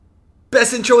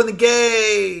Best intro in the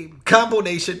game. Combo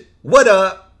Nation. What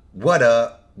up? What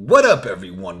up? What up,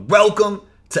 everyone? Welcome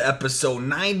to episode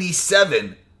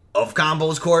 97 of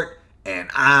Combo's Court. And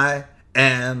I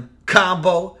am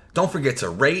Combo. Don't forget to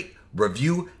rate,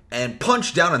 review, and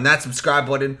punch down on that subscribe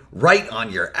button right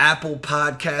on your Apple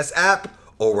Podcast app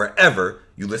or wherever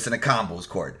you listen to Combo's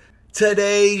Court.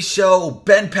 Today's show,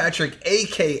 Ben Patrick,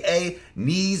 aka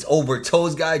Knees Over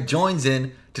Toes Guy, joins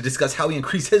in to discuss how he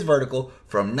increased his vertical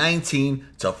from 19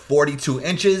 to 42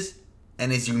 inches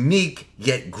and his unique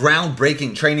yet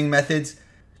groundbreaking training methods.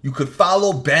 You could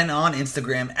follow Ben on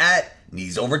Instagram at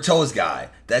Knees Over Toes Guy.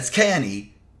 That's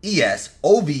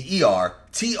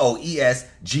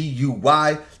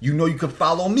KNESOVERTOESGUY. You know you could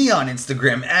follow me on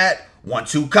Instagram at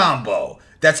 12combo.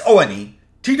 That's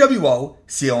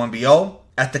ONETWOCOMBO.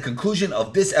 At the conclusion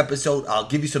of this episode, I'll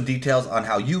give you some details on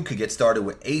how you could get started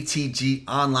with ATG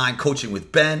online coaching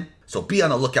with Ben. So be on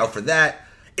the lookout for that.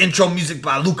 Intro music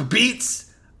by Luca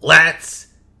Beats. Let's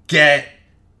get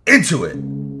into it.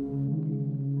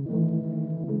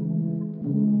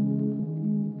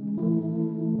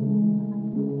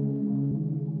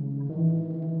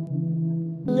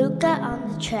 Luca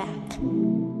on the track.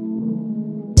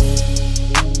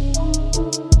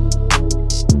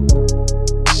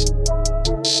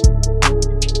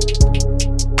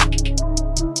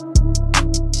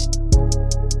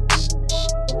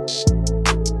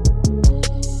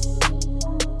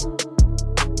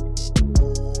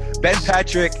 Ben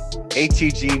Patrick,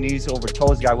 ATG Knees Over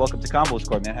Toes Guy. Welcome to Combo's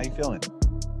Court, man. How you feeling?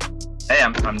 Hey,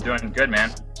 I'm doing good, man.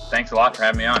 Thanks a lot for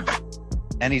having me on.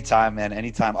 Anytime, man.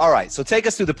 Anytime. All right. So take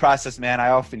us through the process, man. I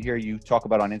often hear you talk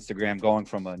about on Instagram going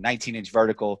from a 19-inch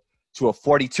vertical to a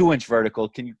 42-inch vertical.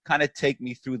 Can you kind of take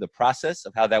me through the process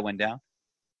of how that went down?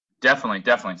 Definitely.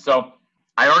 So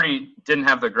I already didn't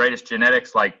have the greatest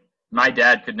genetics. Like, my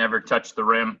dad could never touch the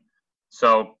rim,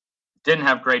 so didn't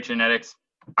have great genetics.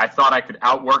 I thought I could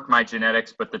outwork my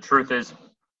genetics, but the truth is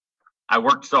I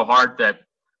worked so hard that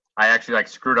I actually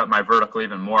screwed up my vertical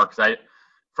even more, because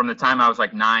from the time I was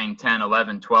 9, 10,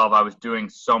 11, 12, I was doing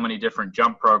so many different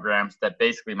jump programs that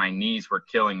basically my knees were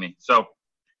killing me. So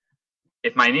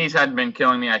if my knees hadn't been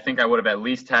killing me, I think I would have at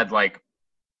least had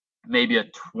maybe a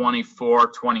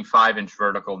 24, 25 inch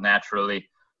vertical naturally,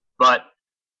 but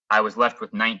I was left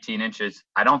with 19 inches.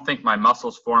 I don't think my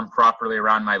muscles formed properly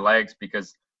around my legs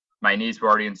because my knees were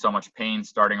already in so much pain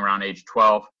starting around age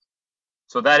 12.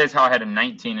 So that is how I had a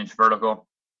 19-inch vertical.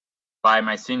 By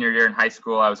my senior year in high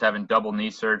school, I was having double knee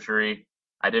surgery.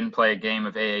 I didn't play a game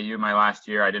of AAU my last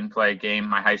year. I didn't play a game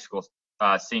my high school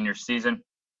senior season.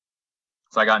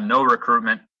 So I got no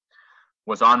recruitment,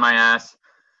 was on my ass,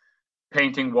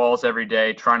 painting walls every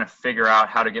day, trying to figure out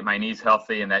how to get my knees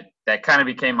healthy. And that kind of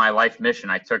became my life mission.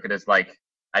 I took it as I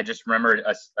just remembered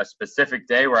a specific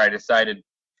day where I decided,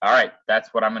 all right,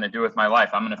 that's what I'm going to do with my life.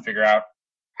 I'm going to figure out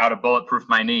how to bulletproof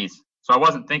my knees. So I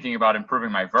wasn't thinking about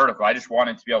improving my vertical. I just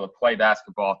wanted to be able to play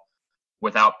basketball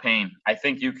without pain. I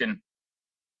think you can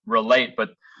relate,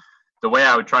 but the way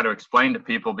I would try to explain to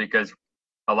people, because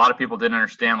a lot of people didn't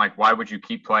understand, why would you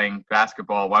keep playing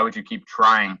basketball? Why would you keep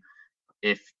trying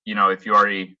if you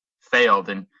already failed?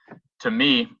 And to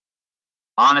me,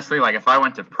 honestly, if I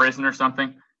went to prison or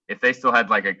something, if they still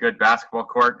had a good basketball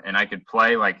court and I could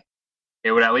play,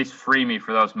 it would at least free me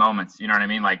for those moments. You know what I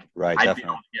mean? Right, I'd definitely be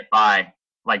able to get by.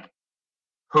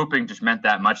 Hooping just meant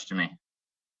that much to me,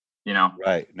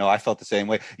 Right. No, I felt the same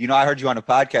way. I heard you on a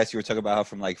podcast. You were talking about how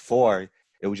from 4,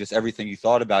 it was just everything you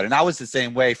thought about. And I was the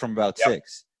same way from about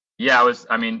 6. Yeah,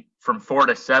 from 4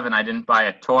 to 7, I didn't buy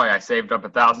a toy. I saved up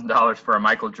 $1,000 for a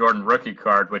Michael Jordan rookie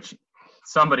card, which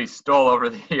somebody stole over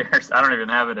the years. I don't even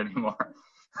have it anymore.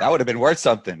 That would have been worth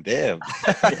something. Damn.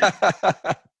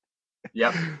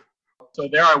 Yep. So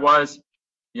there I was,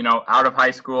 out of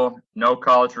high school, no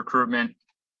college recruitment,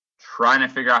 trying to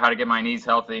figure out how to get my knees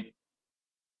healthy.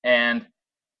 And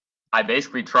I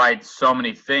basically tried so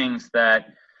many things that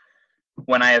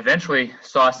when I eventually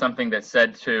saw something that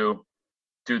said to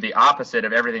do the opposite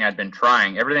of everything I'd been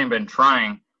trying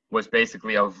was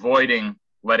basically avoiding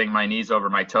letting my knees over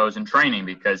my toes in training,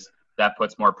 because that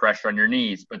puts more pressure on your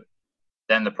knees. But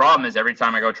then the problem is every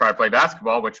time I go try to play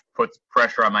basketball, which puts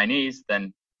pressure on my knees,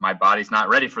 then my body's not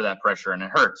ready for that pressure and it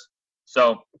hurts.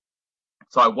 So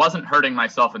I wasn't hurting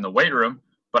myself in the weight room,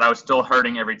 but I was still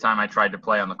hurting every time I tried to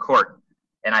play on the court.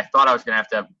 And I thought I was going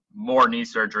to have more knee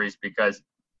surgeries, because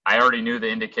I already knew the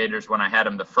indicators when I had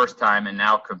them the first time. And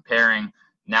now comparing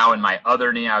now in my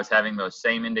other knee, I was having those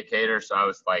same indicators. So I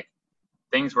was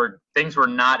things were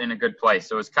not in a good place.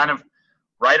 So it was kind of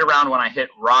right around when I hit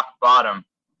rock bottom.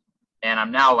 And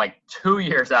I'm now 2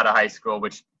 years out of high school,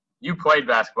 which you played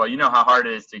basketball. You know how hard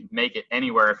it is to make it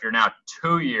anywhere if you're now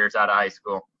 2 years out of high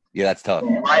school. Yeah, that's tough.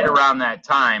 Right around that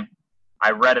time,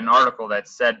 I read an article that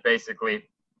said basically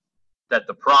that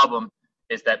the problem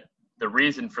is that the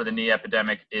reason for the knee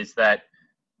epidemic is that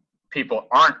people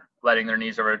aren't letting their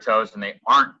knees over their toes and they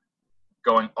aren't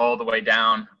going all the way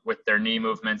down with their knee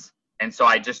movements. And so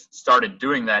I just started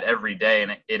doing that every day,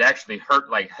 and it actually hurt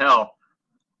like hell.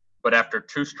 But after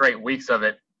 2 straight weeks of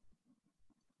it,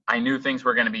 I knew things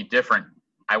were going to be different.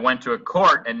 I went to a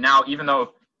court, and now even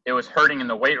though it was hurting in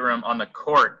the weight room, on the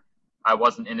court, I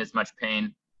wasn't in as much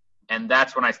pain. And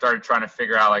that's when I started trying to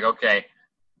figure out, like, okay,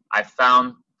 I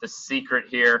found the secret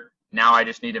here. Now I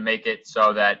just need to make it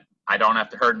so that I don't have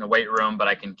to hurt in the weight room, but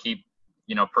I can keep,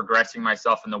 progressing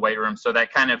myself in the weight room. So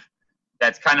that's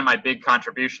kind of my big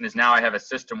contribution, is now I have a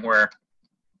system where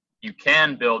you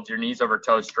can build your knees over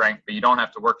toes strength, but you don't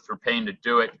have to work through pain to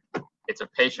do it. It's a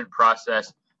patient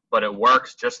process, but it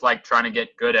works just like trying to get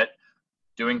good at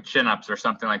doing chin-ups or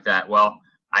something like that. Well,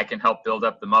 I can help build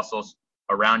up the muscles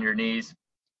around your knees.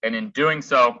 And in doing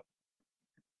so,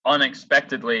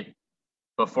 unexpectedly,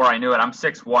 before I knew it, I'm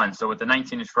 6'1", so with the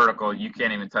 19-inch vertical, you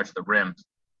can't even touch the rims.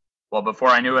 Well, before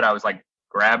I knew it, I was like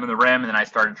grabbing the rim, and then I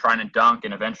started trying to dunk,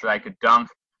 and eventually I could dunk.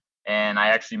 And I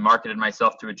actually marketed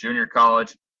myself to a junior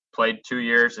college, played 2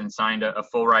 years, and signed a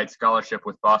full-ride scholarship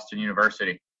with Boston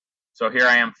University. So here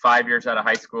I am 5 years out of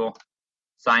high school,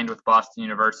 signed with Boston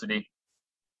University,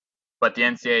 but the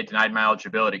NCAA denied my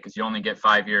eligibility because you only get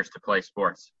 5 years to play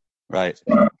sports. Right.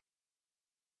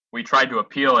 We tried to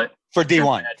appeal it. For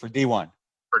D1. For D1.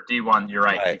 For D1, you're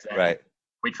right. Exactly. Right.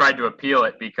 We tried to appeal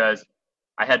it because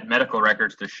I had medical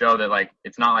records to show that, like,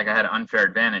 it's not like I had an unfair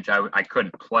advantage. I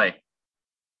couldn't play.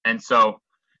 And so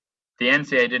the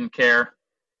NCAA didn't care.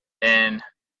 And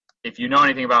if you know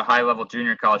anything about high-level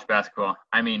junior college basketball,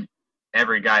 I mean,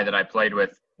 every guy that I played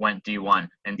with went D1.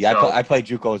 And yeah, so, I played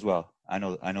JUCO as well. I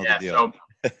know the deal.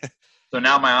 So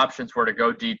now my options were to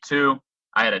go D2.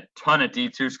 I had a ton of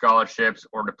D2 scholarships,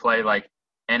 or to play like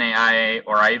NAIA,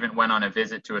 or I even went on a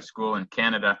visit to a school in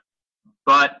Canada.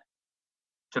 But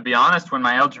to be honest, when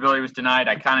my eligibility was denied,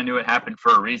 I kind of knew it happened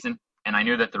for a reason. And I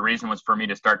knew that the reason was for me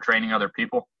to start training other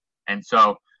people. And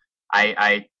so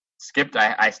I skipped.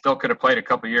 I still could have played a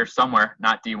couple years somewhere,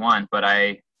 not D1, but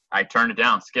I turned it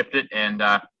down, skipped it, and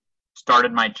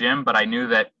started my gym. But I knew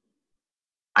that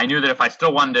if I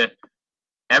still wanted to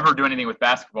ever do anything with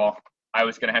basketball, I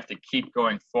was going to have to keep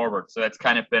going forward. So that's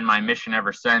kind of been my mission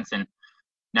ever since. And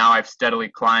now I've steadily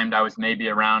climbed. I was maybe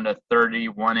around a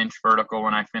 31-inch vertical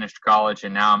when I finished college,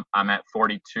 and now I'm at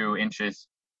 42 inches.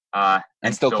 And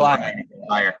still climbing.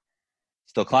 Higher.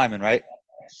 Still climbing, right?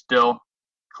 Still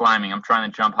climbing. I'm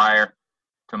trying to jump higher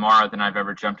tomorrow than I've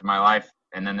ever jumped in my life.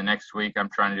 And then the next week I'm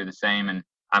trying to do the same, and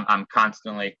I'm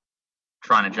constantly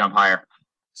trying to jump higher.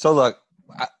 So look,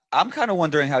 I'm kind of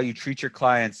wondering how you treat your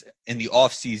clients in the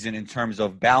off season in terms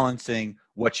of balancing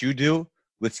what you do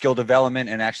with skill development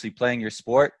and actually playing your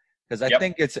sport. Because I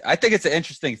think it's an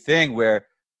interesting thing where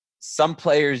some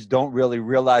players don't really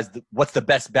realize what's the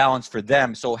best balance for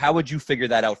them. So how would you figure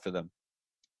that out for them?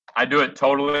 I do it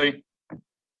totally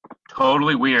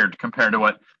weird compared to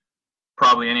what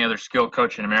probably any other skill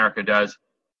coach in America does.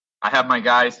 I have my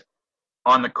guys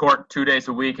on the court 2 days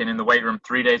a week and in the weight room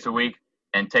 3 days a week,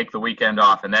 and take the weekend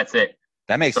off, and that's it.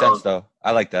 That makes sense, though.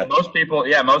 I like that. Most people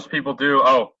do,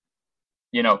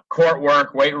 court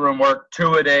work, weight room work,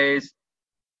 2-a-days,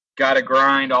 got to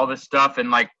grind, all this stuff.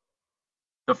 And, like,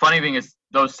 the funny thing is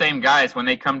those same guys, when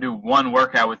they come do one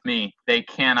workout with me, they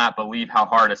cannot believe how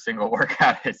hard a single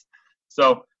workout is.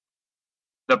 So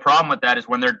the problem with that is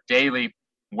when they're daily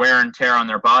wear and tear on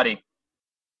their body,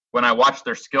 when I watch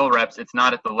their skill reps, it's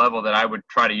not at the level that I would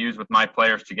try to use with my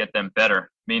players to get them better.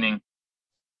 Meaning,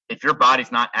 if your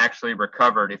body's not actually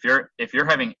recovered, if you're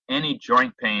having any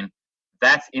joint pain,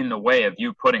 that's in the way of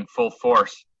you putting full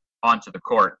force onto the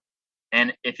court.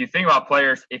 And if you think about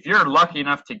players, if you're lucky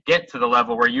enough to get to the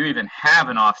level where you even have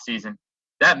an off season,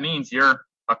 that means you're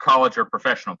a college or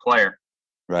professional player.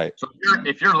 Right. So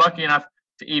if you're lucky enough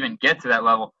to even get to that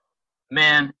level,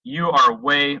 man, you are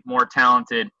way more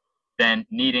talented than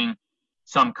needing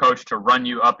some coach to run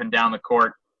you up and down the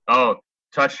court. Oh,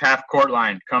 touch half court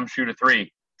line, come shoot a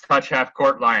three. Touch half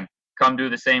court line, come do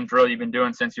the same drill you've been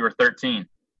doing since you were 13.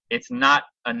 It's not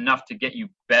enough to get you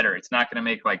better. It's not going to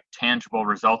make like tangible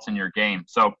results in your game.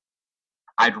 So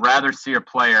I'd rather see a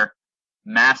player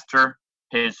master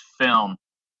his film,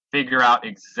 figure out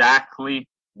exactly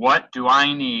what do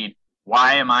I need,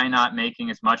 why am I not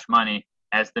making as much money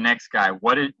as the next guy?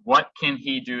 What can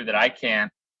he do that I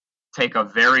can't? Take a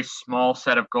very small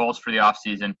set of goals for the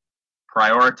offseason,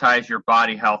 prioritize your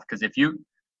body health, because if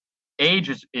age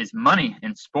is money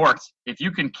in sports. If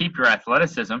you can keep your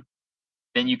athleticism,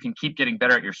 then you can keep getting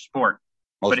better at your sport.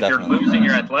 Most but if definitely. you're losing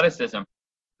your athleticism,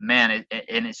 man,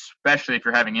 and especially if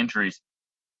you're having injuries,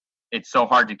 it's so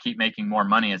hard to keep making more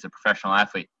money as a professional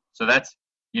athlete. So that's,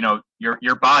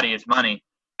 your body is money.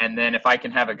 And then if I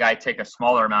can have a guy take a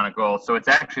smaller amount of goals, so it's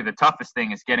actually the toughest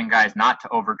thing is getting guys not to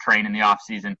overtrain in the off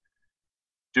season,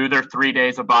 do their 3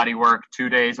 days of body work, 2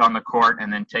 days on the court,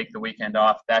 and then take the weekend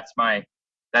off. That's my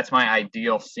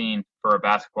ideal scene for a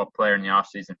basketball player in the off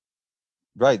season.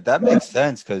 Right. That makes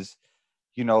sense because,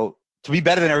 to be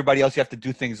better than everybody else, you have to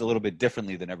do things a little bit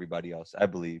differently than everybody else, I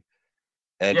believe.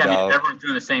 And, if everyone's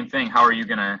doing the same thing, how are you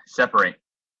going to separate?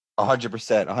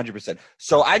 100%.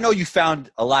 So I know you found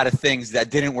a lot of things that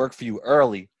didn't work for you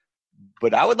early,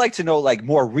 but I would like to know, like,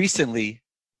 more recently,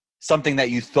 something that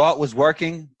you thought was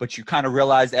working, but you kind of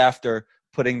realized after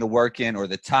putting the work in or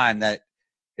the time that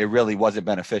it really wasn't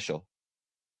beneficial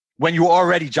when you were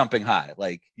already jumping high.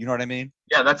 Like, you know what I mean?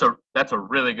 Yeah, that's a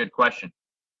really good question.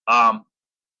 I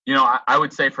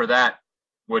would say for that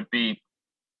would be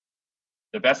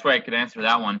the best way I could answer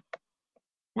that one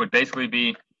would basically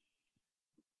be,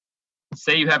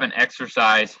 say you have an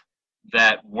exercise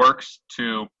that works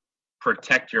to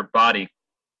protect your body.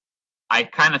 I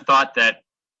kind of thought that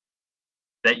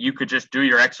you could just do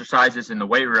your exercises in the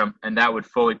weight room and that would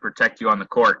fully protect you on the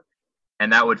court.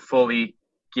 And that would fully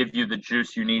give you the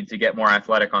juice you need to get more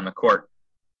athletic on the court.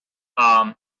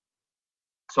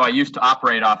 So I used to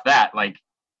operate off that, like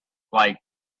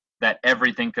that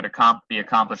everything could be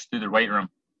accomplished through the weight room.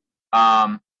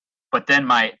 But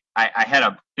then I had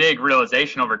a big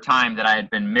realization over time that I had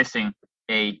been missing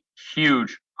a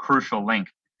huge, crucial link.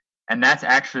 And that's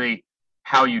actually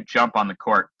how you jump on the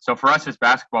court. So for us as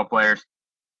basketball players,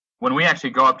 when we actually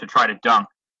go up to try to dunk,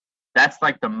 that's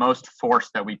like the most force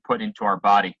that we put into our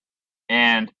body.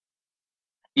 And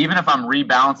even if I'm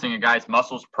rebalancing a guy's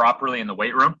muscles properly in the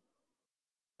weight room,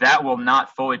 that will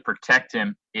not fully protect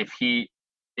him if he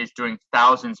is doing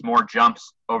thousands more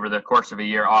jumps over the course of a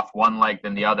year off one leg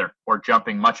than the other, or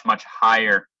jumping much, much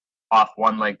higher off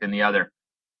one leg than the other.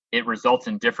 It results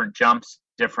in different jumps,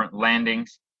 different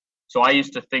landings. So I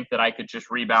used to think that I could just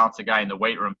rebalance a guy in the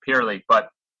weight room purely, but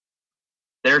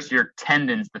there's your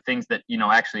tendons, the things that,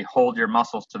 actually hold your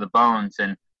muscles to the bones.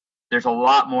 And there's a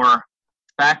lot more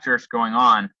factors going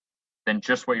on than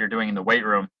just what you're doing in the weight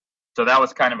room. So that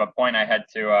was kind of a point I had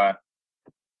to,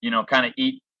 kind of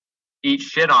eat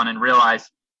shit on and realize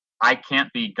I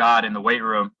can't be God in the weight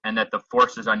room, and that the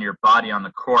forces on your body on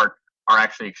the court are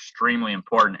actually extremely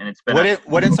important. And it's been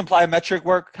wouldn't some plyometric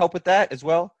work help with that as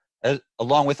well,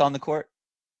 along with on the court?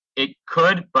 It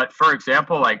could, but for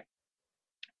example, like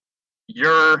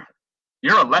you're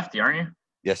a lefty, aren't you?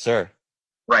 Yes, sir.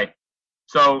 Right.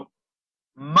 So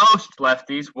most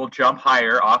lefties will jump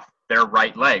higher off their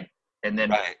right leg and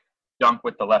then dunk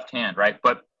with the left hand, right?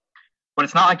 But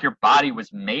it's not like your body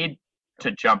was made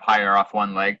to jump higher off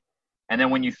one leg. And then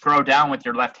when you throw down with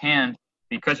your left hand,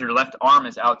 because your left arm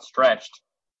is outstretched,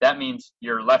 that means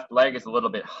your left leg is a little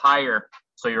bit higher.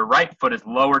 So your right foot is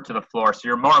lower to the floor. So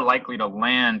you're more likely to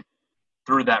land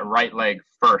through that right leg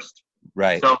first.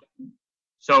 Right.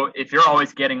 So if you're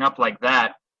always getting up like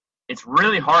that, it's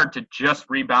really hard to just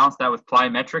rebalance that with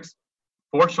plyometrics.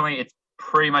 Fortunately, it's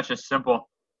pretty much as simple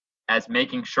as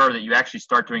making sure that you actually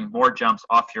start doing more jumps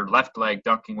off your left leg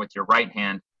dunking with your right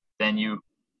hand than you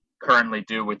currently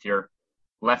do with your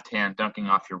left hand dunking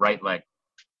off your right leg.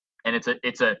 And it's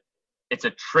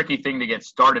a tricky thing to get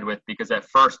started with, because at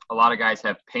first a lot of guys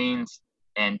have pains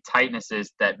and tightnesses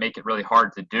that make it really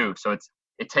hard to do. So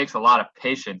it takes a lot of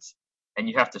patience, and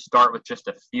you have to start with just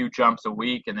a few jumps a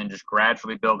week and then just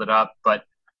gradually build it up. But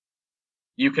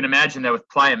you can imagine that with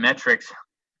plyometrics,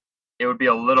 it would be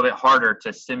a little bit harder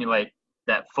to simulate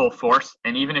that full force.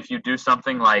 And even if you do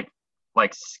something like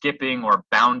skipping or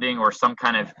bounding or some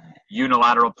kind of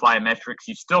unilateral plyometrics,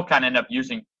 you still kind of end up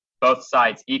using both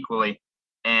sides equally.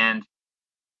 And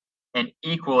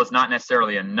equal is not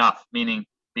necessarily enough, meaning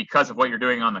because of what you're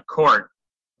doing on the court,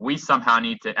 we somehow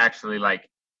need to actually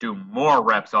do more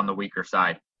reps on the weaker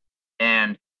side.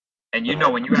 And when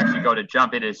you actually go to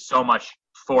jump, it is so much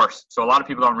force. So a lot of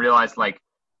people don't realize like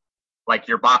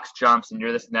your box jumps and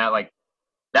you're this and that,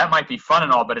 that might be fun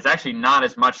and all, but it's actually not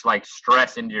as much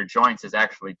stress into your joints as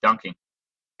actually dunking.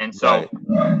 And so,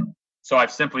 So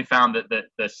I've simply found that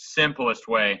the simplest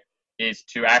way is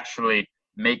to actually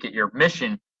make it your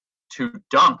mission to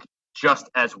dunk just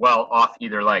as well off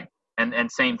either leg.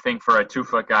 And same thing for a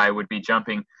 2-foot guy would be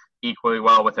jumping equally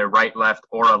well with a right-left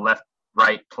or a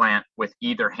left-right plant with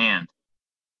either hand.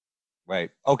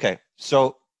 Right. Okay.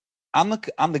 So I'm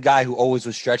the guy who always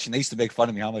was stretching. They used to make fun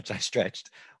of me how much I stretched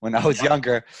when I was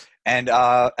younger. And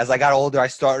as I got older, I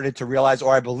started to realize,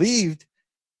 or I believed,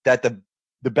 that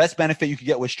the best benefit you could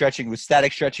get with stretching was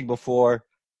static stretching before.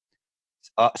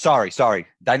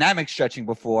 Dynamic stretching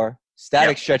before,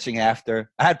 static stretching after.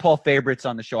 I had Paul Fabritz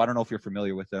on the show. I don't know if you're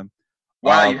familiar with him.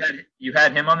 Wow, you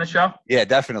had him on the show? Yeah,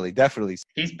 definitely.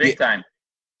 He's big time.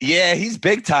 Yeah, he's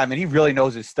big time, and he really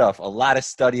knows his stuff. A lot of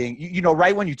studying. You know,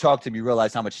 right when you talk to him, you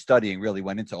realize how much studying really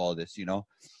went into all this, you know?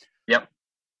 Yep.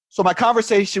 So my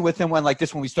conversation with him went like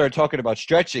this when we started talking about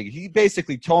stretching. He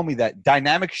basically told me that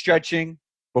dynamic stretching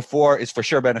before is for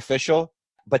sure beneficial,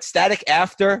 but static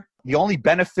after, the only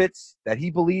benefits that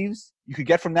he believes you could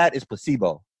get from that is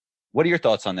placebo. What are your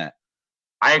thoughts on that?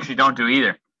 I actually don't do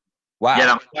either. Wow. Yet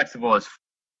I'm flexible as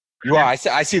You are. I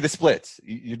see the splits.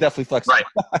 You're definitely flexible.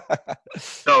 Right.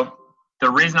 So the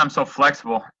reason I'm so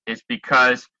flexible is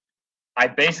because I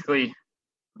basically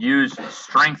use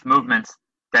strength movements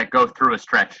that go through a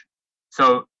stretch.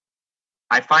 So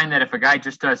I find that if a guy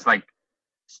just does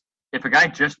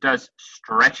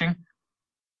stretching,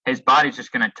 his body's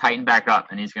just going to tighten back up,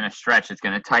 and he's going to stretch. It's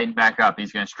going to tighten back up.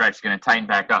 He's going to stretch. It's going to tighten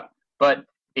back up. But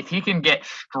if he can get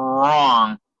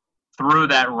strong through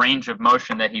that range of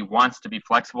motion that he wants to be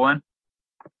flexible in,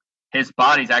 his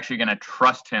body's actually going to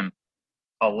trust him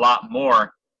a lot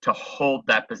more to hold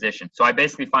that position. So I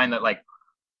basically find that, like,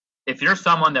 if you're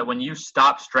someone that when you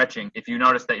stop stretching, if you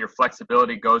notice that your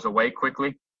flexibility goes away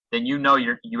quickly, then you know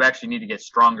you actually need to get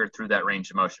stronger through that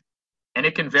range of motion. And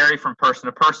it can vary from person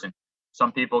to person.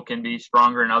 Some people can be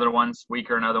stronger in other ones,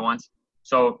 weaker in other ones.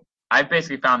 So I've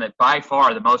basically found that by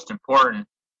far the most important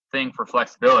thing for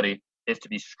flexibility is to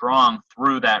be strong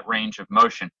through that range of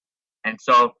motion. And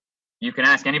so you can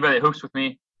ask anybody that hoops with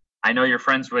me. I know you're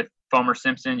friends with Fomer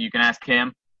Simpson. You can ask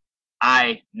him.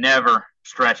 I never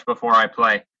stretch before I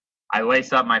play. I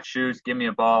lace up my shoes, give me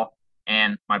a ball,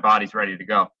 and my body's ready to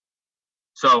go.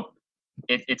 So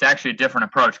it's actually a different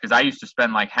approach, because I used to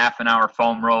spend like half an hour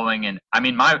foam rolling. And I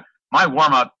mean, my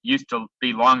warm-up used to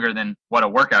be longer than what a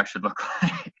workout should look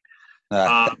like.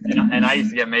 And I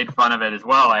used to get made fun of it as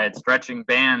well. I had stretching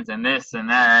bands and this and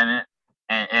that.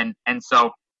 And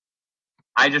so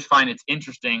I just find it's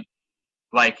interesting.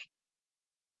 Like,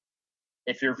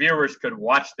 if your viewers could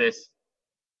watch this,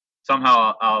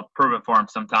 somehow I'll prove it for them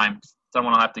sometime.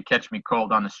 Someone will have to catch me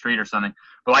cold on the street or something.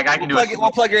 But like, I can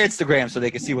we'll plug your Instagram so they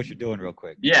can see what you're doing real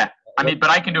quick. Yeah. I mean, but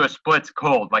I can do a splits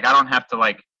cold. Like, I don't have to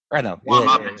warm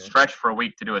up and stretch for a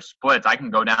week to do a splits. I can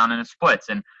go down in a splits,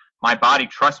 and my body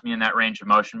trusts me in that range of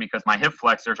motion because my hip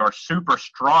flexors are super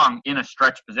strong in a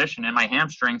stretch position, and my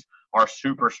hamstrings are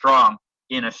super strong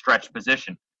in a stretch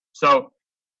position. So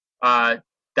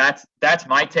that's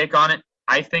my take on it.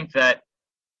 I think that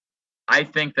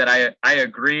I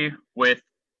agree with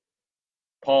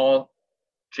Paul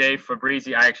J.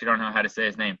 Fabrizi. I actually don't know how to say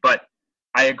his name, but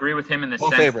I agree with him in the Paul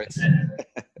sense. Fabritz.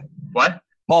 What?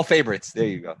 Paul Fabritz. There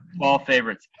you go. Paul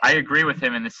Fabritz. I agree with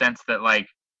him in the sense that, like,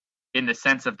 in the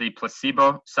sense of the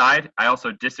placebo side, I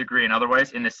also disagree in other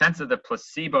ways. In the sense of the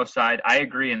placebo side, I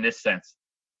agree in this sense.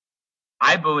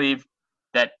 I believe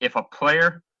that if a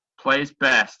player plays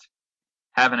best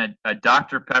having a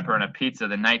Dr. Pepper and a pizza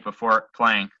the night before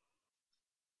playing,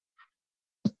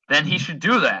 then he should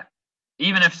do that,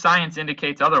 even if science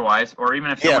indicates otherwise, or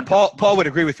even if someone Paul would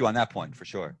agree with you on that point for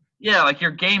sure. Yeah, like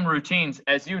your game routines,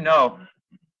 as you know,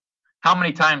 how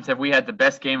many times have we had the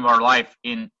best game of our life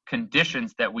in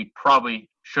conditions that we probably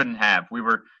shouldn't have? We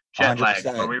were jet lagged,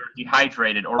 or we were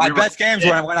dehydrated, or my best games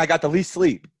were when I got the least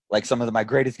sleep. Like some of my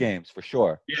greatest games, for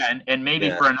sure. Yeah, and maybe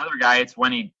for another guy, it's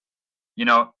when he,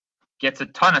 gets a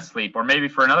ton of sleep, or maybe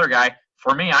for another guy.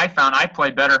 For me, I found I play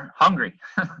better hungry.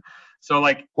 So,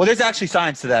 like, well, there's actually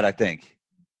science to that, I think.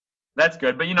 That's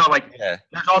good, but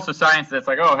there's also science that's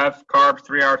like, have carbs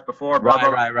 3 hours before. Blah, blah,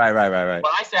 blah. Right. When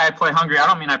I say I play hungry, I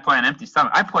don't mean I play on empty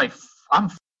stomach. I'm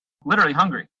literally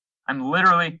hungry. I'm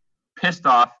literally pissed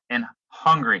off and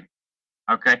hungry.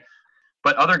 Okay,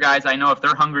 but other guys, I know if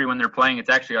they're hungry when they're playing, it's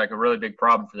actually like a really big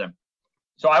problem for them.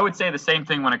 So I would say the same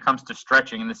thing when it comes to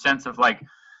stretching, in the sense of, like,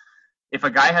 if a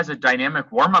guy has a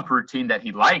dynamic warm-up routine that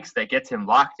he likes, that gets him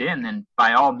locked in, then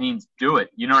by all means do it.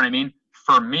 You know what I mean?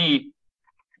 For me,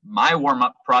 my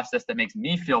warm-up process that makes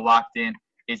me feel locked in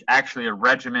is actually a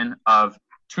regimen of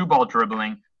 2-ball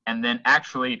dribbling, and then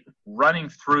actually running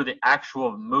through the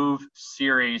actual move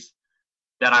series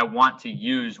that I want to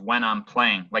use when I'm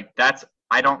playing. Like,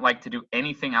 I don't like to do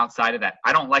anything outside of that.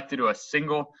 I don't like to do a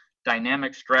single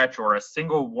dynamic stretch or a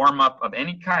single warm-up of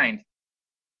any kind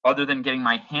other than getting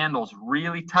my handles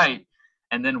really tight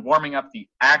and then warming up the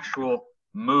actual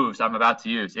moves I'm about to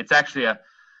use. It's actually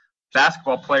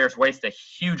basketball players waste a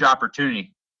huge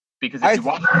opportunity because if you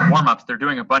watch their warm-ups, they're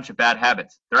doing a bunch of bad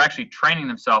habits. They're actually training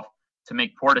themselves to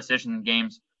make poor decisions in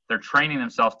games. They're training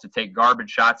themselves to take garbage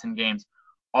shots in games.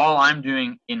 All I'm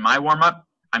doing in my warm-up,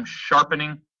 I'm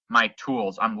sharpening my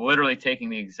tools. I'm literally taking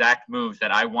the exact moves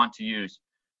that I want to use.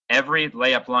 Every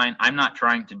layup line, I'm not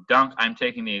trying to dunk. I'm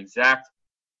taking the exact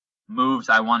moves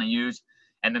I want to use.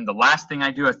 And then the last thing I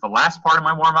do as the last part of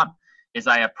my warm-up is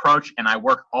I approach and I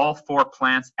work all 4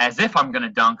 plants as if I'm going to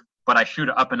dunk, but I shoot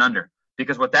it up and under.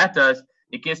 Because what that does,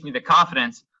 it gives me the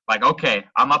confidence, like, okay,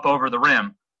 I'm up over the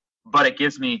rim, but it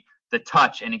gives me the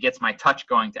touch and it gets my touch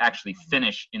going to actually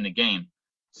finish in the game.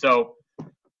 So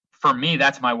for me,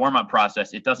 that's my warm-up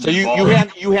process. It doesn't. So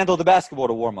you handle the basketball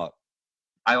to warm up.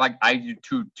 I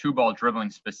do two ball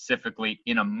dribbling specifically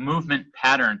in a movement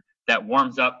pattern that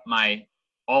warms up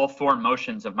all 4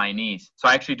 motions of my knees. So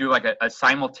I actually do like a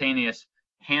simultaneous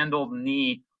handled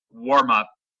knee warm up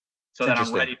so that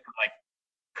I'm ready for like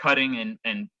cutting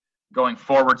and going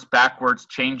forwards, backwards,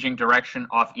 changing direction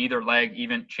off either leg,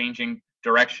 even changing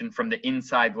direction from the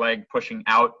inside leg, pushing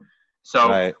out. So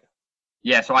right.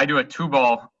 Yeah, so I do a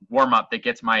 2-ball warm up that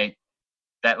gets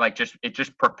it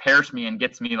just prepares me and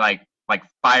gets me like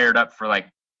fired up for like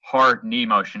hard knee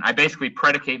motion. I basically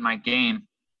predicate my game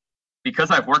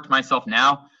because I've worked myself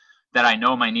now that I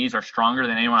know my knees are stronger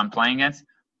than anyone I'm playing against.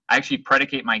 I actually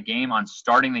predicate my game on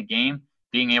starting the game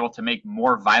being able to make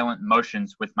more violent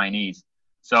motions with my knees.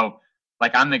 So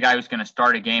like I'm the guy who's going to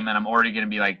start a game and I'm already going to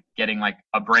be like getting like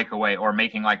a breakaway or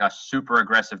making like a super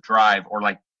aggressive drive or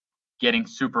like getting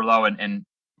super low and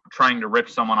trying to rip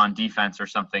someone on defense or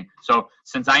something. So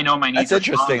since I know my knees That's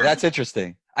interesting. That's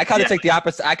interesting. I kind of take the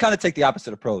opposite. I kind of take the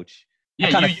opposite approach.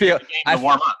 Yeah, you feel the game to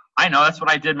warm up. I know that's what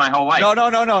I did my whole life.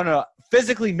 No.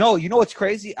 Physically, no. You know what's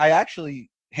crazy? I actually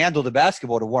handle the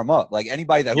basketball to warm up. Like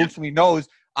anybody that hoops me knows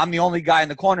I'm the only guy in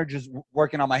the corner just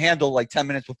working on my handle like 10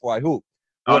 minutes before I hoop.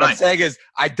 What I'm saying is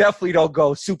I definitely don't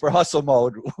go super hustle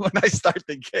mode when I start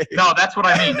the game. No, that's what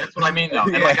I mean. That's what I mean though.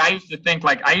 And like I used to think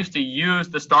like I used to use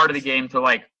the start of the game to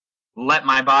like let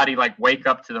my body like wake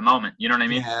up to the moment. You know what I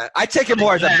mean? Yeah. I take it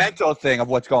more as a mental thing of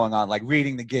what's going on, like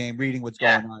reading the game, reading what's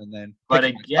going on, and then. But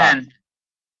again,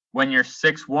 when you're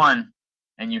 6'1"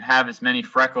 and you have as many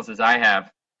freckles as I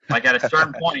have, like at a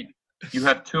certain point, you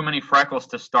have too many freckles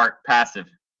to start passive.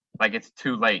 Like it's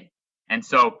too late. And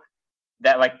so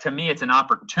that like to me it's an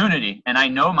opportunity, and I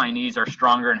know my knees are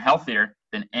stronger and healthier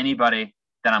than anybody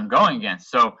that I'm going against.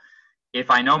 So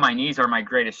if I know my knees are my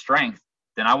greatest strength,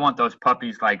 then I want those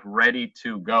puppies like ready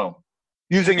to go.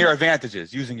 Using your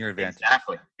advantages.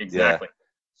 Exactly.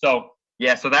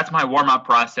 Yeah. So that's my warm-up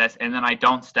process, and then I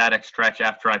don't static stretch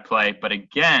after I play. But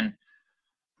again,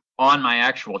 on my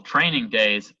actual training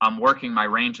days, I'm working my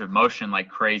range of motion like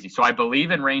crazy. So I believe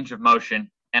in range of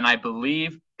motion, and I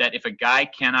believe that if a guy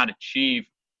cannot achieve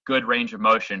good range of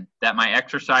motion, that my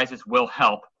exercises will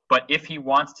help. But if he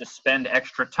wants to spend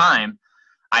extra time,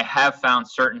 I have found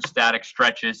certain static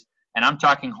stretches, and I'm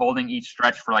talking holding each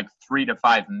stretch for like 3 to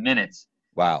 5 minutes.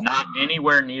 Wow. Not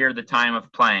anywhere near the time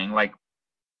of playing. Like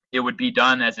it would be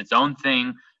done as its own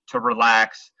thing to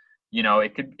relax. You know,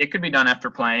 it could be done after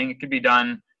playing. It could be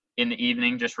done in the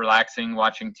evening, just relaxing,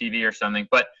 watching TV or something.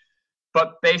 But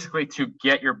basically to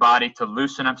get your body to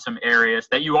loosen up some areas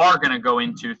that you are going to go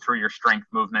into through your strength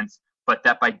movements, but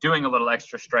that by doing a little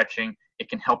extra stretching, it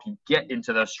can help you get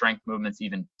into those strength movements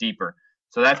even deeper.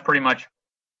 So that's pretty much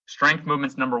strength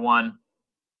movements number 1,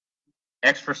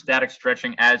 extra static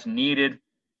stretching as needed,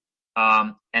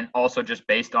 and also just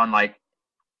based on like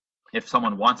if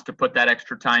someone wants to put that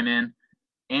extra time in.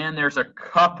 And there's a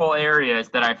couple areas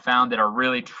that I found that are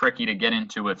really tricky to get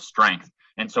into with strength.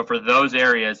 And so for those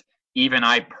areas, even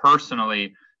I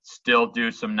personally still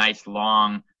do some nice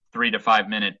long 3 to 5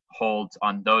 minute holds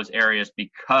on those areas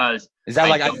because is that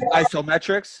like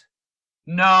isometrics?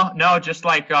 No, just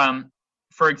like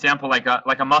for example, like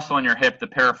a muscle in your hip, the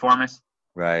piriformis.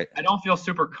 Right. I don't feel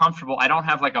super comfortable. I don't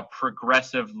have like a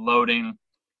progressive loading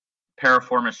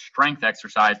piriformis strength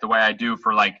exercise the way I do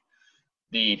for like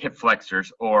the hip flexors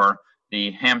or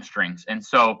the hamstrings. And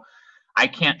so I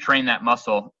can't train that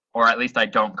muscle, or at least I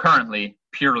don't currently,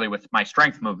 purely with my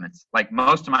strength movements. Like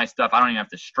most of my stuff, I don't even have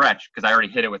to stretch because I already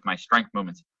hit it with my strength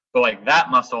movements. But like that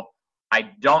muscle,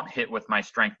 I don't hit with my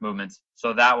strength movements.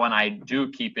 So that one I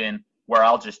do keep in where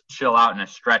I'll just chill out in a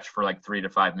stretch for like 3 to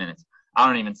 5 minutes. I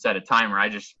don't even set a timer. I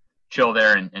just chill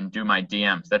there and do my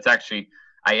DMs. That's actually,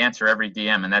 I answer every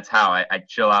DM, and that's how I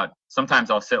chill out. Sometimes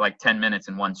I'll sit like 10 minutes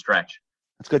in one stretch.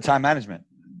 That's good time management.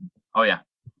 Oh, yeah.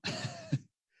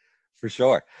 For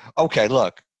sure. Okay,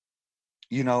 look,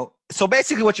 so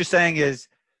basically what you're saying is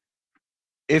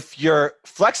if you're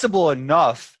flexible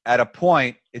enough at a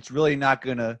point, it's really not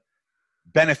going to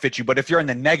benefit you. But if you're in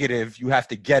the negative, you have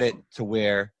to get it to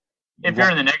where. If you're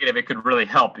in the negative, it could really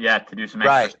help, to do some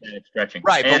extra static stretching.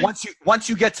 Right, And but once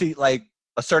you get to like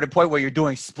a certain point where you're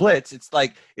doing splits, it's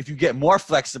like if you get more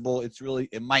flexible,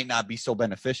 it might not be so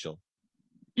beneficial.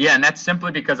 Yeah, and that's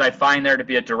simply because I find there to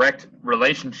be a direct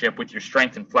relationship with your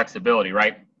strength and flexibility,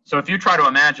 right? So if you try to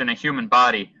imagine a human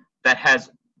body that has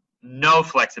no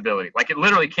flexibility, like it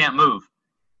literally can't move,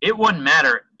 it wouldn't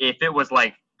matter if it was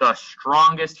like the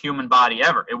strongest human body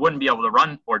ever. It wouldn't be able to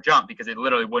run or jump because it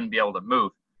literally wouldn't be able to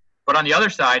move. But on the other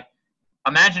side,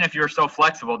 imagine if you were so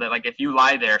flexible that like if you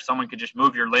lie there, someone could just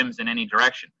move your limbs in any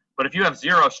direction. But if you have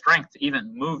zero strength to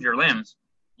even move your limbs,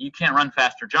 you can't run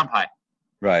fast or jump high.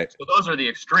 Right. So those are the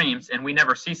extremes, and we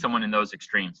never see someone in those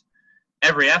extremes.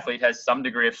 Every athlete has some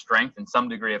degree of strength and some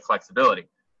degree of flexibility.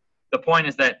 The point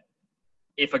is that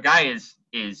if a guy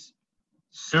is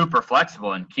super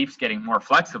flexible and keeps getting more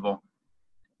flexible,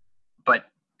 but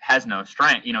has no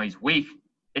strength, he's weak,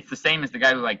 it's the same as the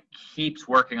guy who like keeps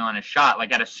working on his shot.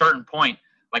 Like at a certain point,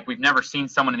 like we've never seen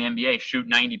someone in the NBA shoot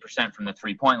 90% from the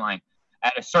 3-point line.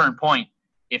 At a certain point,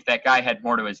 if that guy had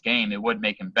more to his game, it would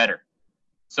make him better.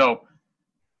 So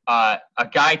a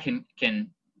guy can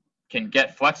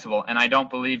get flexible, and I don't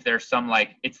believe there's some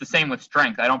like, it's the same with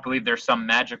strength. I don't believe there's some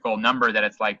magical number that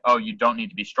it's like, oh, you don't need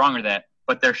to be stronger than that.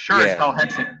 But there sure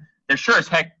as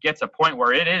heck gets a point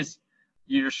where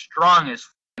you're strong as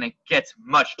and it gets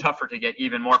much tougher to get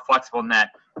even more flexible than that,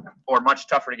 or much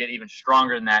tougher to get even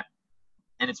stronger than that.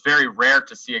 And it's very rare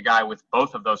to see a guy with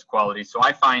both of those qualities. So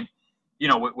I find,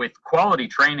 with quality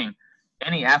training,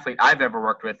 any athlete I've ever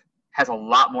worked with has a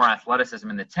lot more athleticism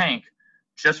in the tank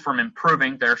just from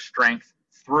improving their strength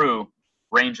through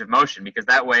range of motion. Because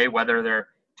that way, whether they're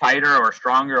tighter or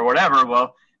stronger or whatever,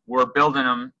 well, we're building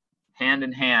them hand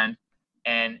in hand.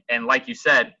 And like you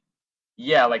said,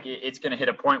 like it's going to hit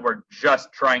a point where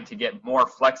just trying to get more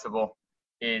flexible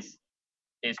is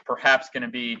perhaps going to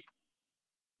be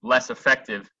less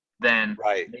effective than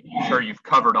making sure you've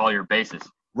covered all your bases.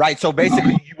 Right. So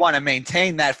basically you want to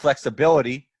maintain that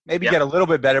flexibility, maybe get a little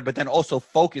bit better, but then also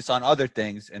focus on other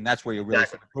things. And that's where you really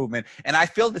see improvement. And I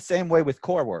feel the same way with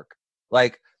core work.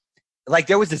 Like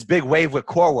there was this big wave with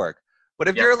core work, but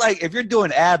if you're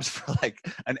doing abs for like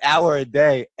an hour a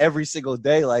day, every single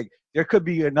day, like there could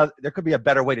be a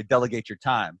better way to delegate your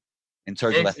time in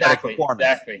terms of athletic performance.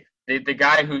 Exactly. The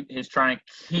guy who is trying to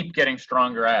keep getting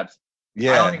stronger abs.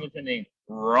 Yeah. I don't think there's anything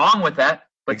wrong with that,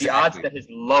 but the odds that his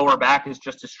lower back is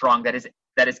just as strong, that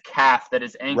his calf, that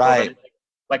his ankle,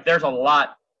 like there's a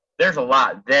lot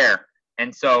there.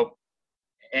 And so,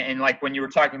 and like when you were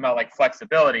talking about like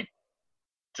flexibility,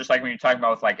 just like when you're talking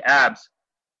about with like abs,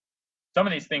 some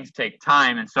of these things take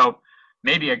time. And so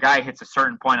maybe a guy hits a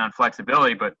certain point on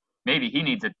flexibility, but maybe he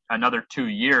needs another 2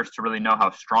 years to really know how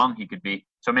strong he could be.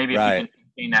 So maybe if he can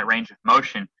maintain that range of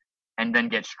motion and then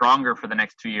get stronger for the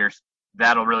next 2 years,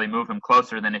 that'll really move him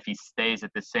closer than if he stays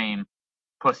at the same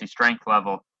pussy strength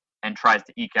level and tries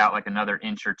to eke out like another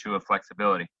inch or two of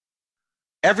flexibility.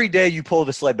 Every day you pull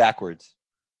the sled backwards.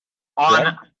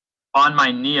 On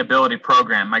my knee ability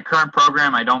program. My current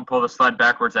program, I don't pull the sled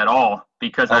backwards at all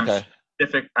because I'm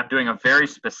doing a very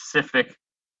specific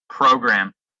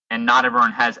program, and not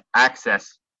everyone has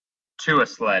access to a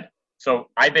sled. So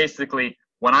I basically,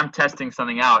 when I'm testing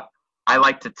something out, I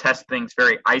like to test things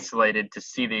very isolated to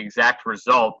see the exact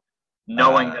result,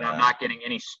 knowing that I'm not getting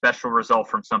any special result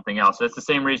from something else. So that's the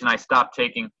same reason I stopped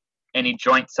taking any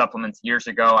joint supplements years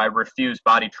ago. I refuse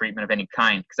body treatment of any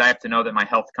kind because I have to know that my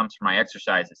health comes from my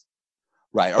exercises.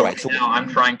 Right. All right. So now I'm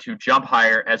trying to jump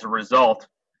higher as a result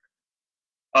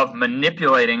of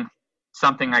manipulating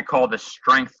something I call the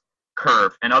strength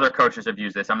curve. And other coaches have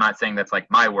used this. I'm not saying that's like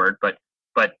my word, but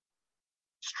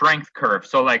strength curve.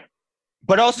 So like,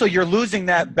 but also you're losing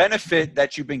that benefit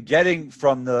that you've been getting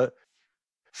from the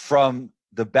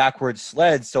backward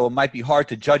sled. So it might be hard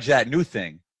to judge that new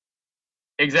thing.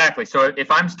 Exactly. So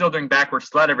if I'm still doing backward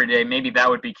sled every day, maybe that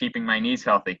would be keeping my knees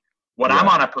healthy. What I'm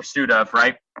on a pursuit of,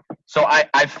 right? So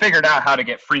I've figured out how to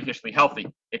get freakishly healthy.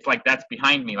 It's like that's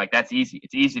behind me. Like that's easy.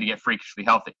 It's easy to get freakishly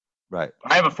healthy. Right.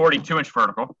 I have a 42-inch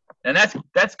vertical, and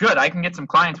that's good. I can get some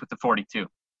clients with the 42.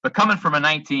 But coming from a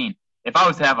 19, if I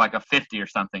was to have like a 50 or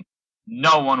something,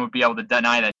 no one would be able to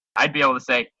deny that. I'd be able to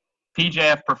say,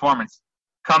 PJF Performance,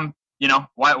 come,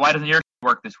 why doesn't yours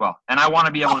work this well? And I want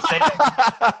to be able to say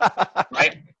that,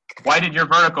 right? Why did your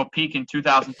vertical peak in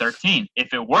 2013?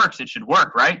 If it works, it should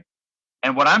work, right?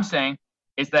 And what I'm saying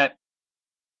is that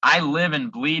I live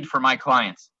and bleed for my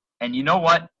clients. And you know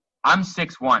what? I'm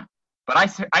 6'1", but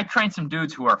I train some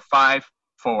dudes who are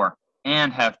 5'4"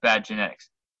 and have bad genetics.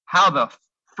 how the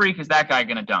freak is that guy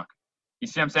going to dunk? You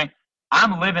see what I'm saying?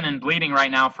 I'm living and bleeding right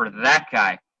now for that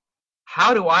guy.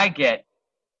 How do I get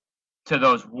to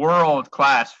those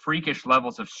world-class, freakish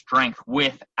levels of strength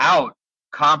without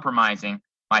compromising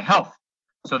my health?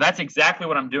 So that's exactly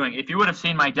what I'm doing. If you would have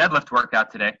seen my deadlift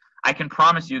workout today, I can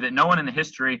promise you that no one in the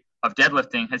history of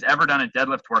deadlifting has ever done a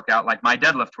deadlift workout like my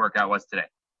deadlift workout was today.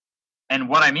 And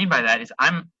what I mean by that is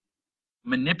I'm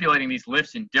manipulating these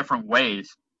lifts in different ways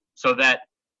so that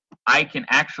I can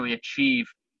actually achieve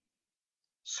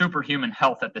superhuman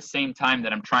health at the same time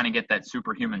that I'm trying to get that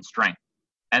superhuman strength.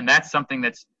 And that's something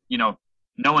that's, no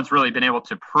one's really been able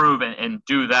to prove and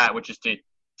do that, which is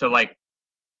to like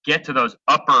get to those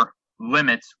upper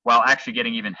limits while actually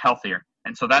getting even healthier.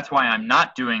 And so that's why I'm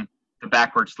not doing the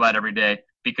backward sled every day,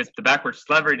 because the backward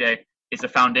sled every day is a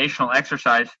foundational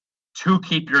exercise to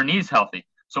keep your knees healthy.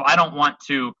 So I don't want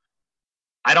to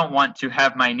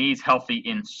have my knees healthy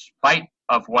in spite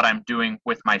of what I'm doing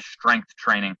with my strength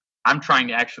training. I'm trying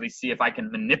to actually see if I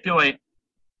can manipulate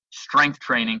strength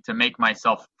training to make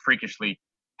myself freakishly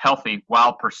healthy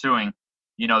while pursuing,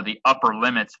 the upper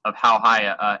limits of how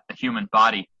high a human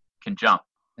body can jump.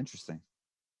 Interesting.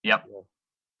 Yep.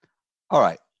 All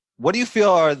right. What do you feel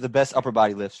are the best upper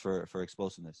body lifts for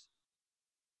explosiveness?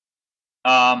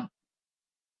 I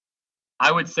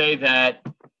would say that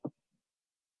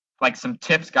like some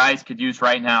tips guys could use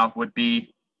right now would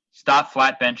be stop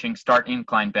flat benching, start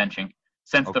incline benching.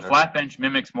 Since the flat bench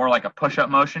mimics more like a push-up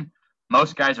motion,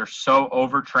 most guys are so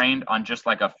overtrained on just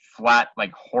like a flat,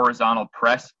 like horizontal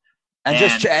press.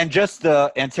 And just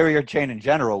the anterior chain in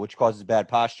general, which causes bad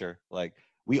posture. Like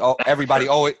everybody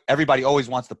always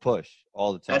wants to push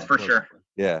all the time. That's for sure.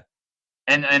 Yeah.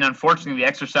 And unfortunately, the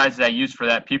exercises I use for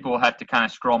that, people will have to kind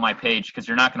of scroll my page because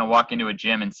you're not going to walk into a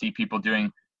gym and see people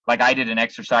doing, like I did an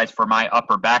exercise for my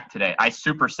upper back today. I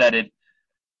supersetted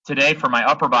today for my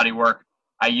upper body work.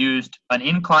 I used an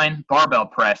incline barbell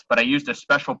press, but I used a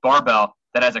special barbell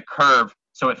that has a curve,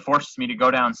 so it forces me to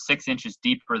go down 6 inches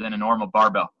deeper than a normal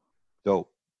barbell. Dope.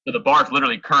 So the bar is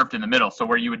literally curved in the middle. So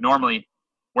where normally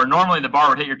the bar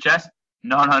would hit your chest,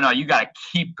 no, you got to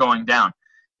keep going down.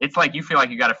 It's like you feel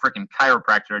like you got a freaking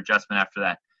chiropractor adjustment after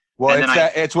that. Well,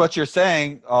 it's what you're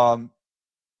saying,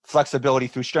 flexibility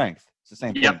through strength. It's the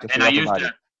same thing. And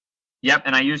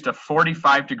I used a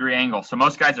 45-degree angle. So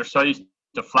most guys are so used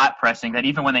to flat pressing that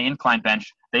even when they incline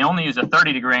bench, they only use a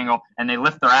 30-degree angle and they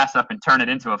lift their ass up and turn it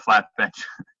into a flat bench.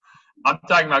 I'm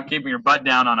talking about keeping your butt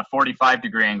down on a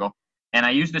 45-degree angle. And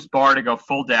I use this bar to go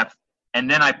full depth, and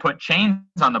then I put chains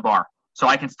on the bar. So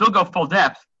I can still go full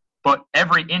depth, but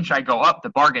every inch I go up, the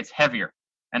bar gets heavier.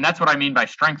 And that's what I mean by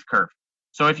strength curve.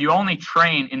 So if you only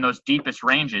train in those deepest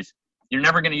ranges, you're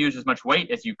never going to use as much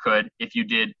weight as you could if you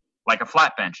did like a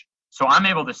flat bench. So I'm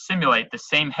able to simulate the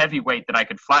same heavy weight that I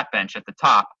could flat bench at the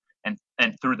top and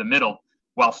through the middle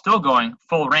while still going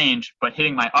full range, but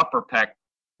hitting my upper pec,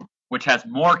 which has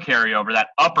more carryover. That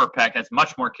upper pec has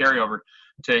much more carryover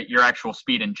to your actual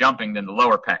speed and jumping than the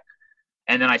lower pec.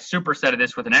 And then I supersetted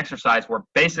this with an exercise where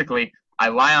basically I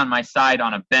lie on my side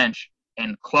on a bench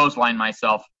and clothesline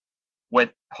myself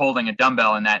with holding a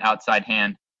dumbbell in that outside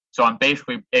hand. So I'm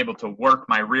basically able to work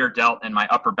my rear delt and my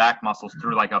upper back muscles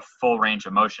through like a full range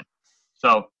of motion.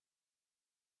 So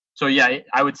yeah,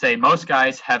 I would say most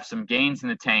guys have some gains in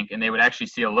the tank and they would actually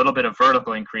see a little bit of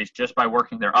vertical increase just by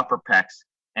working their upper pecs.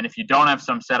 And if you don't have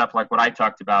some setup like what I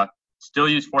talked about, still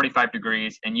use 45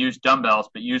 degrees and use dumbbells,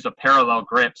 but use a parallel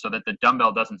grip so that the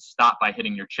dumbbell doesn't stop by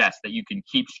hitting your chest, that you can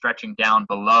keep stretching down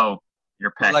below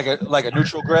your pec. Like a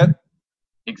neutral grip?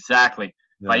 Exactly.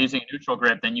 Yeah. By using a neutral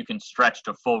grip, then you can stretch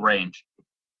to full range.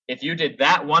 If you did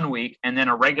that 1 week and then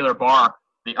a regular bar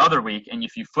the other week, and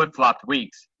if you flip-flopped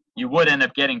weeks, you would end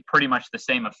up getting pretty much the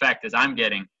same effect as I'm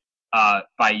getting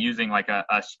by using like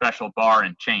a special bar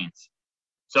and chains.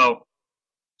 So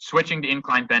switching to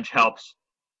incline bench helps.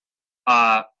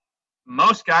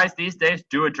 Most guys these days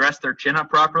do address their chin-up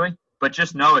properly, but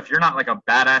just know if you're not like a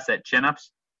badass at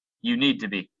chin-ups, you need to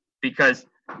be, because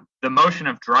the motion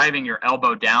of driving your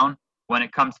elbow down when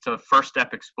it comes to first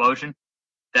step explosion,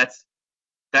 that's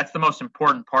the most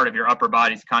important part of your upper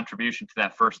body's contribution to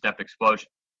that first step explosion.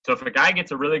 So if a guy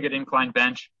gets a really good incline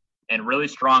bench and really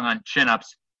strong on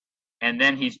chin-ups, and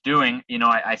then he's doing,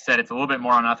 I said it's a little bit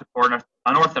more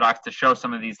unorthodox to show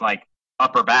some of these like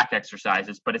upper back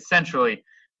exercises, but essentially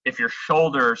if your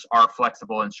shoulders are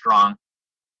flexible and strong,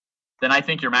 then I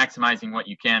think you're maximizing what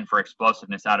you can for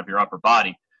explosiveness out of your upper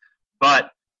body. But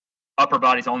upper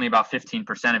body's only about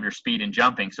 15% of your speed in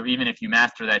jumping. So even if you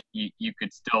master that, you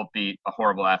could still be a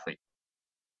horrible athlete.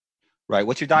 Right.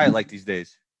 What's your diet like these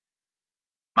days?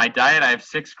 My diet, I have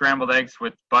 6 scrambled eggs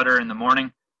with butter in the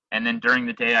morning. And then during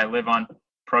the day, I live on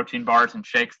protein bars and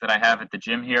shakes that I have at the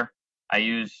gym here. I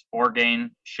use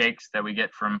Orgain shakes that we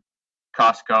get from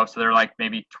Costco. So they're like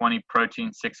maybe 20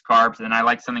 protein, 6 carbs. And I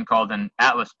like something called an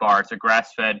Atlas bar. It's a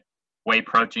grass-fed whey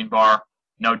protein bar.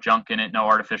 No junk in it, no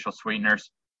artificial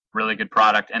sweeteners. Really good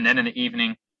product. And then in the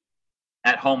evening,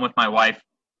 at home with my wife,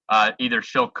 either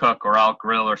she'll cook or I'll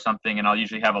grill or something, and I'll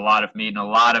usually have a lot of meat and a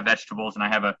lot of vegetables. And I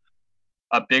have a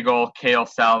big old kale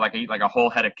salad. Like I eat like a whole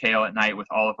head of kale at night with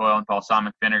olive oil and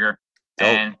balsamic vinegar. Dope.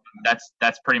 And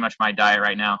that's pretty much my diet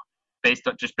right now. Based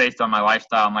on my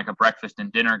lifestyle, I'm like a breakfast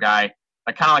and dinner guy.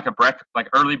 Like kind of like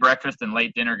early breakfast and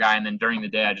late dinner guy. And then during the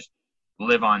day, I just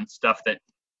live on stuff that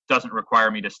doesn't require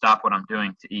me to stop what I'm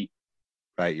doing to eat.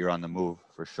 Right, you're on the move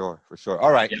for sure.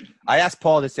 All right, Yeah. I asked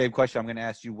Paul the same question. I'm going to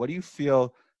ask you. What do you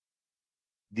feel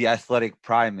the athletic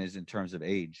prime is in terms of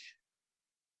age?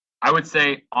 I would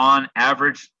say on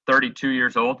average 32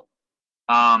 years old.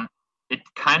 It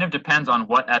kind of depends on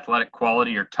what athletic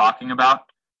quality you're talking about.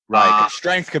 Right, 'cause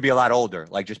strength could be a lot older,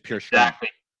 like just pure strength. Exactly.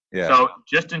 Yeah. So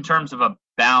just in terms of a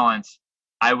balance,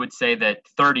 I would say that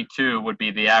 32 would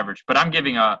be the average. But I'm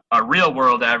giving a real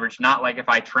world average, not like if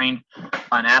I trained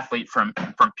an athlete from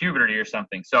puberty or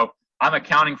something. So I'm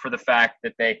accounting for the fact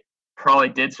that they probably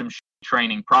did some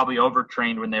training, probably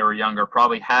overtrained when they were younger,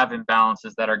 probably have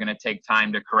imbalances that are going to take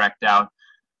time to correct out.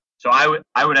 So I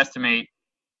would estimate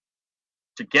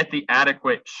to get the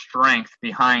adequate strength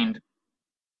behind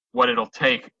what it'll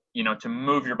take, to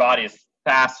move your body as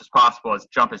fast as possible, as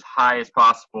jump as high as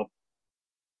possible.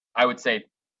 I would say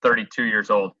 32 years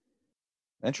old.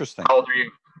 Interesting. How old are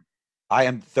you? I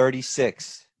am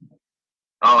 36.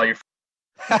 Oh, you're.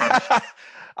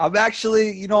 I'm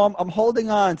actually, I'm holding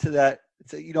on to that.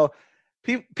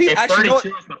 People If actually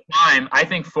 32 is the prime, I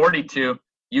think 42,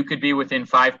 you could be within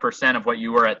 5% of what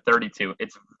you were at 32.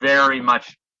 It's very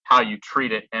much how you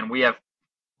treat it. And we have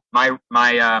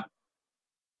my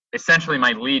essentially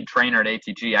my lead trainer at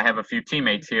ATG. I have a few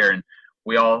teammates here, and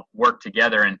we all work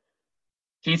together. And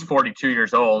he's 42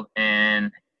 years old,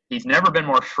 and he's never been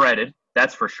more shredded.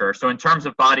 That's for sure. So in terms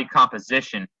of body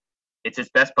composition, it's his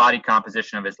best body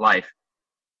composition of his life.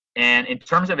 And in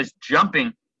terms of his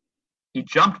jumping, he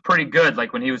jumped pretty good,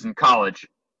 like when he was in college.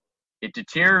 It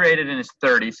deteriorated in his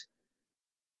 30s.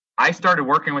 I started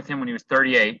working with him when he was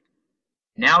 38.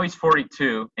 Now he's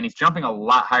 42, and he's jumping a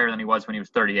lot higher than he was when he was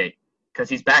 38 because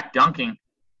he's back dunking.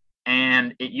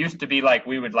 And it used to be like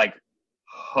we would like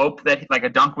hope that like a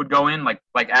dunk would go in, like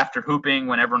after hooping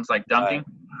when everyone's like dunking.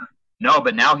 Right. No,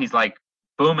 but now he's like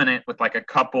booming it with like a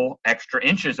couple extra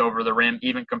inches over the rim,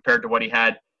 even compared to what he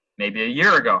had maybe a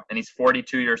year ago. And he's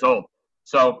 42 years old.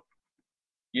 So,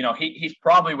 he's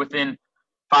probably within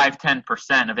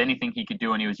 5-10% of anything he could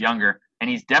do when he was younger. And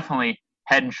he's definitely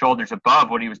head and shoulders above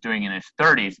what he was doing in his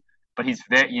 30s. But he's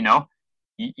very,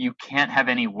 you can't have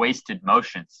any wasted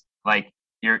motions. Like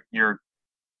your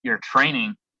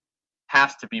training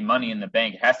has to be money in the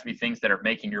bank. It has to be things that are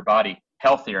making your body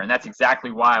healthier. And that's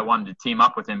exactly why I wanted to team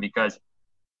up with him, because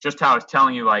just how I was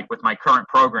telling you, like with my current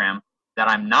program, that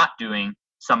I'm not doing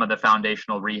some of the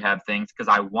foundational rehab things because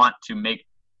I want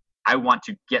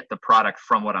to get the product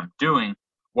from what I'm doing.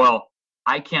 Well,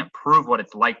 I can't prove what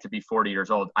it's like to be 40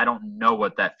 years old. I don't know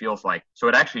what that feels like. So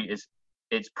it actually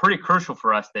it's pretty crucial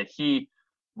for us that he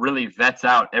really vets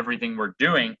out everything we're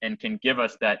doing and can give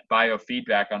us that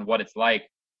biofeedback on what it's like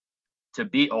to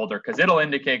be older, because it'll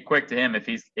indicate quick to him if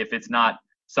it's not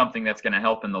something that's going to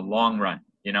help in the long run,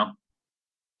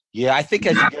 Yeah, I think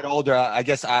as you get older, I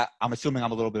guess I'm assuming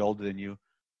I'm a little bit older than you.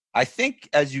 I think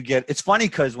as you get – it's funny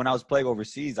because when I was playing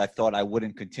overseas, I thought I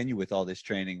wouldn't continue with all this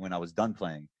training when I was done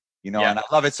playing, and I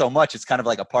love it so much. It's kind of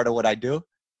like a part of what I do.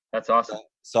 That's awesome.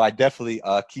 So I definitely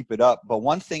keep it up. But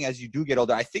one thing as you do get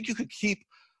older, I think you could keep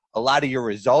a lot of your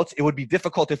results. It would be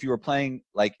difficult if you were playing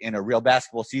like in a real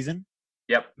basketball season.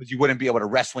 Yep. Because you wouldn't be able to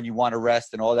rest when you want to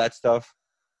rest and all that stuff.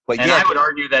 But I would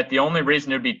argue that the only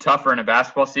reason it would be tougher in a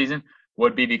basketball season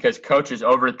would be because coaches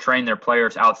overtrain their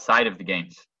players outside of the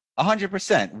games.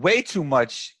 100%. Way too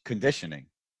much conditioning.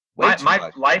 My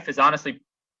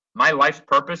life's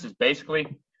purpose is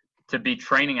basically to be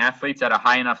training athletes at a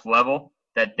high enough level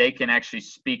that they can actually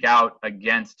speak out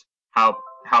against how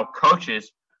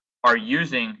coaches are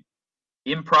using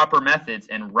improper methods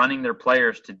and running their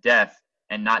players to death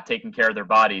and not taking care of their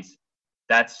bodies.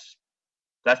 That's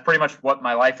pretty much what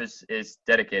my life is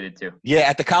dedicated to. Yeah,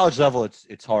 at the college level,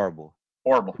 it's horrible.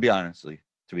 Horrible. To be honest.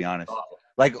 Awful.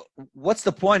 Like, what's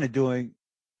the point of doing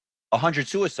 100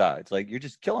 suicides? Like, you're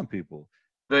just killing people.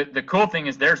 The cool thing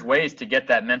is there's ways to get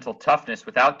that mental toughness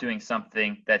without doing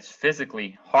something that's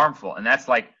physically harmful. And that's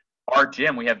like our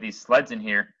gym. We have these sleds in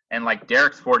here And like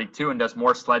Derek's 42 and does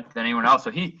more sled than anyone else.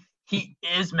 So he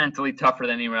is mentally tougher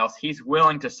than anyone else. He's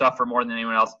willing to suffer more than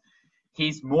anyone else.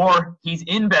 He's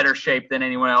in better shape than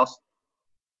anyone else.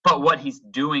 But what he's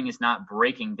doing is not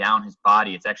breaking down his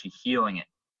body. It's actually healing it.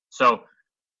 So,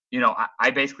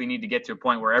 I basically need to get to a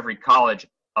point where every college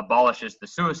abolishes the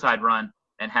suicide run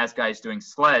and has guys doing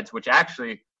sleds, which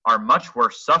actually are much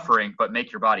worse suffering, but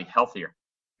make your body healthier.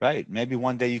 Right. Maybe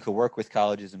one day you could work with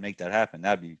colleges and make that happen.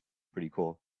 That'd be pretty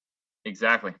cool.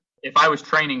 Exactly. If I was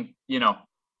training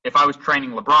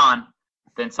LeBron,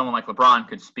 then someone like LeBron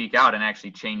could speak out and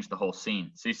actually change the whole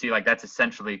scene. So you see, like, that's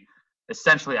essentially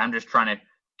I'm just trying to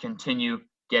continue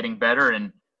getting better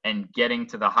and getting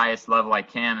to the highest level I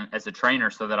can as a trainer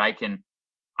so that I can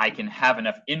have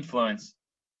enough influence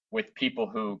with people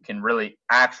who can really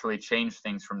actually change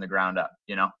things from the ground up.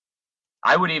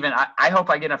 I hope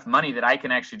I get enough money that I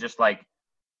can actually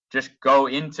just go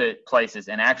into places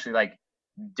and actually like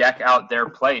deck out their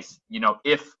place,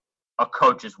 if a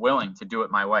coach is willing to do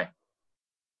it my way.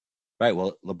 Right.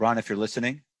 Well, LeBron, if you're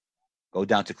listening, go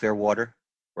down to Clearwater,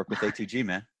 work with ATG,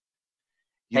 man.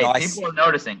 People are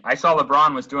noticing. I saw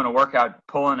LeBron was doing a workout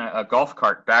pulling a golf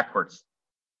cart backwards.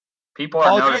 People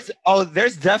are noticing.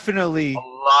 There's definitely a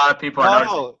lot of people are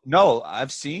noticing. No,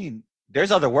 I've seen.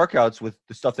 There's other workouts with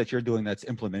the stuff that you're doing that's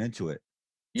implemented into it.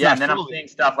 Yeah, and then I'm seeing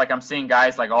stuff like I'm seeing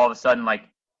guys like all of a sudden like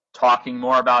talking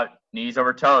more about knees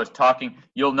over toes,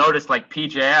 you'll notice like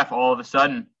PJF all of a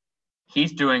sudden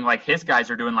he's doing like his guys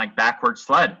are doing like backward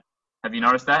sled. Have you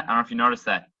noticed that? I don't know if you noticed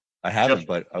that. I haven't,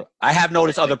 but I have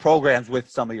noticed other programs with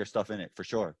some of your stuff in it for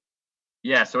sure.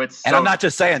 Yeah, so and I'm not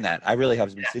just saying that. I really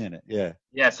have been seeing it. Yeah.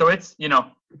 Yeah, so it's,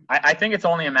 I think it's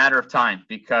only a matter of time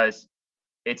because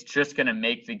it's just going to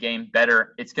make the game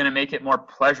better. It's going to make it more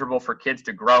pleasurable for kids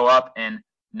to grow up and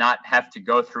not have to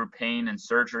go through pain and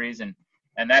surgeries.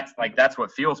 And that's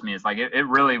what fuels me. Is like, it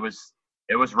really was,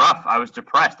 it was rough. I was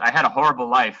depressed. I had a horrible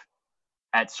life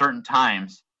at certain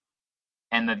times.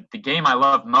 And the game I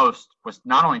loved most was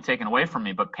not only taken away from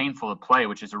me, but painful to play,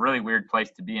 which is a really weird place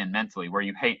to be in mentally, where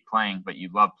you hate playing, but you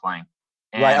love playing.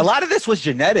 And right. A lot of this was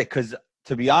genetic because,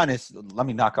 to be honest, let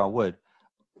me knock on wood.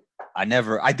 I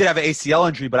did have an ACL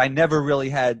injury, but I never really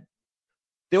had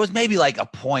 – there was maybe like a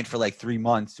point for like 3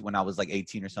 months when I was like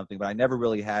 18 or something, but I never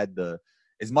really had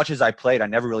as much as I played, I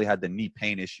never really had the knee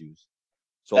pain issues.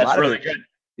 So that's really good.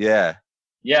 Yeah.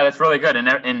 Yeah, that's really good.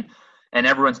 And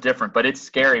everyone's different, but it's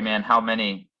scary, man, how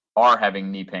many are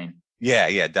having knee pain.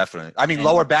 Yeah, definitely. I mean,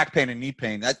 lower back pain and knee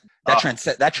pain, that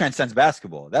transcends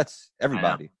basketball. That's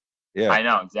everybody. Yeah. I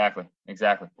know, exactly. And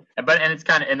it's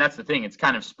kind of, and that's the thing, it's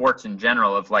kind of sports in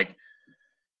general of like,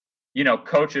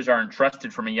 coaches are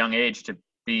entrusted from a young age to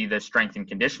be the strength and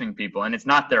conditioning people, and it's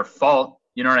not their fault.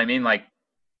 You know what I mean? Like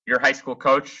your high school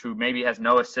coach who maybe has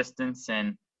no assistance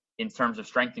and in terms of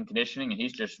strength and conditioning, and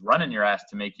he's just running your ass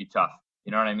to make you tough.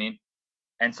 You know what I mean?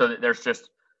 And so there's just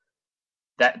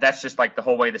that's just like the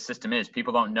whole way the system is.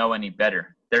 People don't know any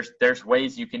better. There's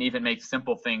ways you can even make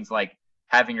simple things like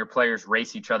having your players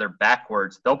race each other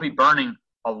backwards. They'll be burning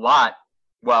a lot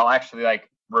while actually like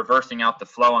reversing out the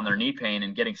flow on their knee pain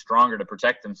and getting stronger to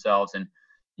protect themselves and,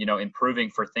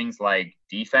 improving for things like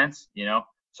defense,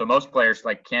 So most players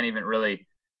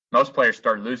most players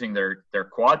start losing their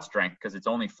quad strength because it's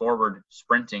only forward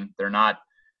sprinting. They're not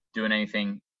doing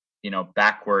anything,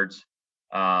 backwards.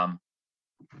 So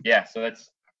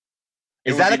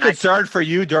is that a concern for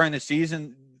you during the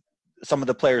season? Some of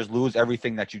the players lose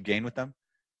everything that you gain with them.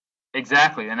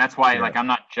 Exactly. And that's why, I'm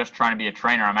not just trying to be a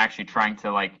trainer. I'm actually trying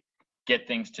to get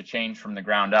things to change from the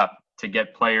ground up, to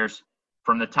get players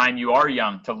from the time you are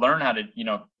young to learn how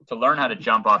to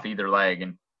jump off either leg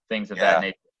and things of that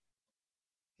nature.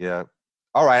 Yeah.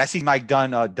 All right. I see Mike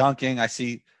Dunn dunking. I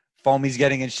see Foamy's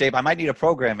getting in shape. I might need a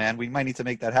program, man. We might need to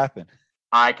make that happen.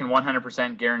 I can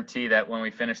 100% guarantee that when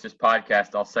we finish this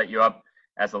podcast, I'll set you up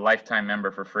as a lifetime member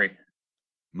for free.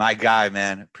 My guy,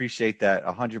 man. Appreciate that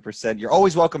 100%. You're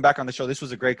always welcome back on the show. This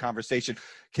was a great conversation.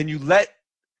 Can you let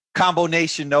Combo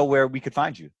Nation know where we could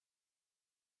find you?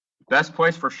 Best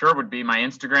place for sure would be my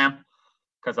Instagram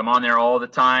because I'm on there all the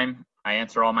time. I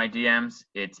answer all my DMs.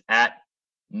 It's at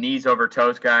Knees Over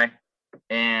Toes Guy.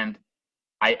 And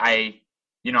I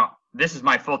this is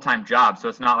my full-time job, so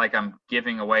it's not like I'm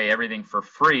giving away everything for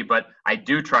free, but I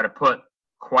do try to put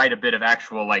quite a bit of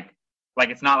actual, like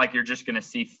it's not like you're just going to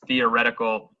see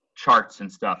theoretical charts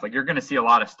and stuff. Like you're going to see a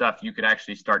lot of stuff you could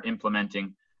actually start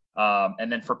implementing.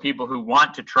 And then for people who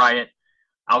want to try it,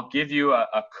 I'll give you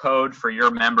a code for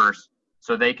your members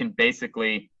so they can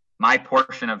basically, my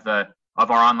portion of our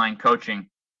online coaching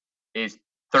is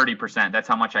 30%. That's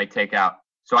how much I take out.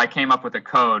 So I came up with a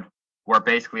code where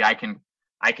basically I can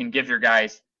give your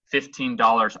guys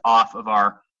 $15 off of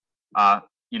our,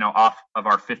 off of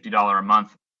our $50 a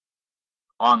month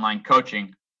online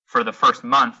coaching for the first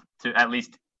month to at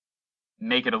least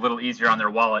make it a little easier on their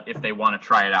wallet if they want to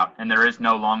try it out. And there is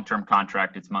no long-term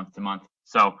contract. It's month to month.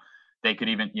 So they could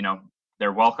even,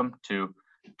 they're welcome to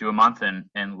do a month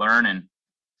and learn and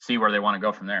see where they want to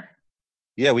go from there.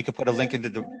 Yeah, we could put a link in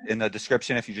the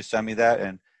description if you just send me that.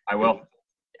 And I will.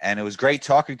 And it was great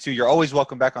talking to you. You're always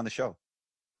welcome back on the show.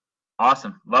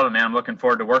 Awesome. Love it, man. I'm looking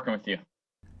forward to working with you.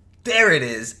 There it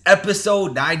is.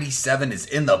 Episode 97 is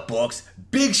in the books.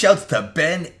 Big shouts to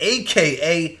Ben,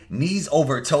 aka Knees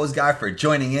Over Toes Guy, for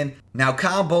joining in. Now,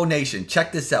 Combo Nation,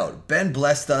 check this out. Ben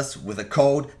blessed us with a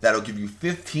code that'll give you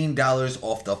 $15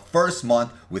 off the first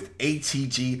month with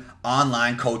ATG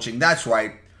online coaching. That's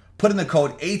right. Put in the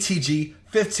code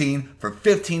ATG15 for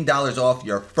 $15 off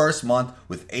your first month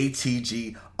with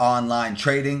ATG online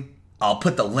trading. I'll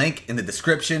put the link in the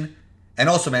description. And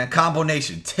also, man, Combo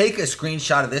Nation, take a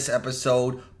screenshot of this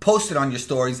episode, post it on your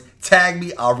stories, tag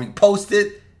me, I'll repost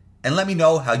it, and let me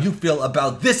know how you feel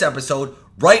about this episode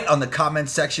right on the comment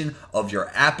section of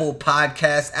your Apple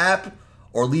Podcast app,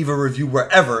 or leave a review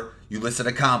wherever you listen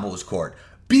to Combos Court.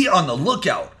 Be on the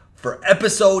lookout for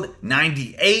episode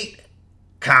 98.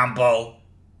 Combo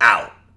out.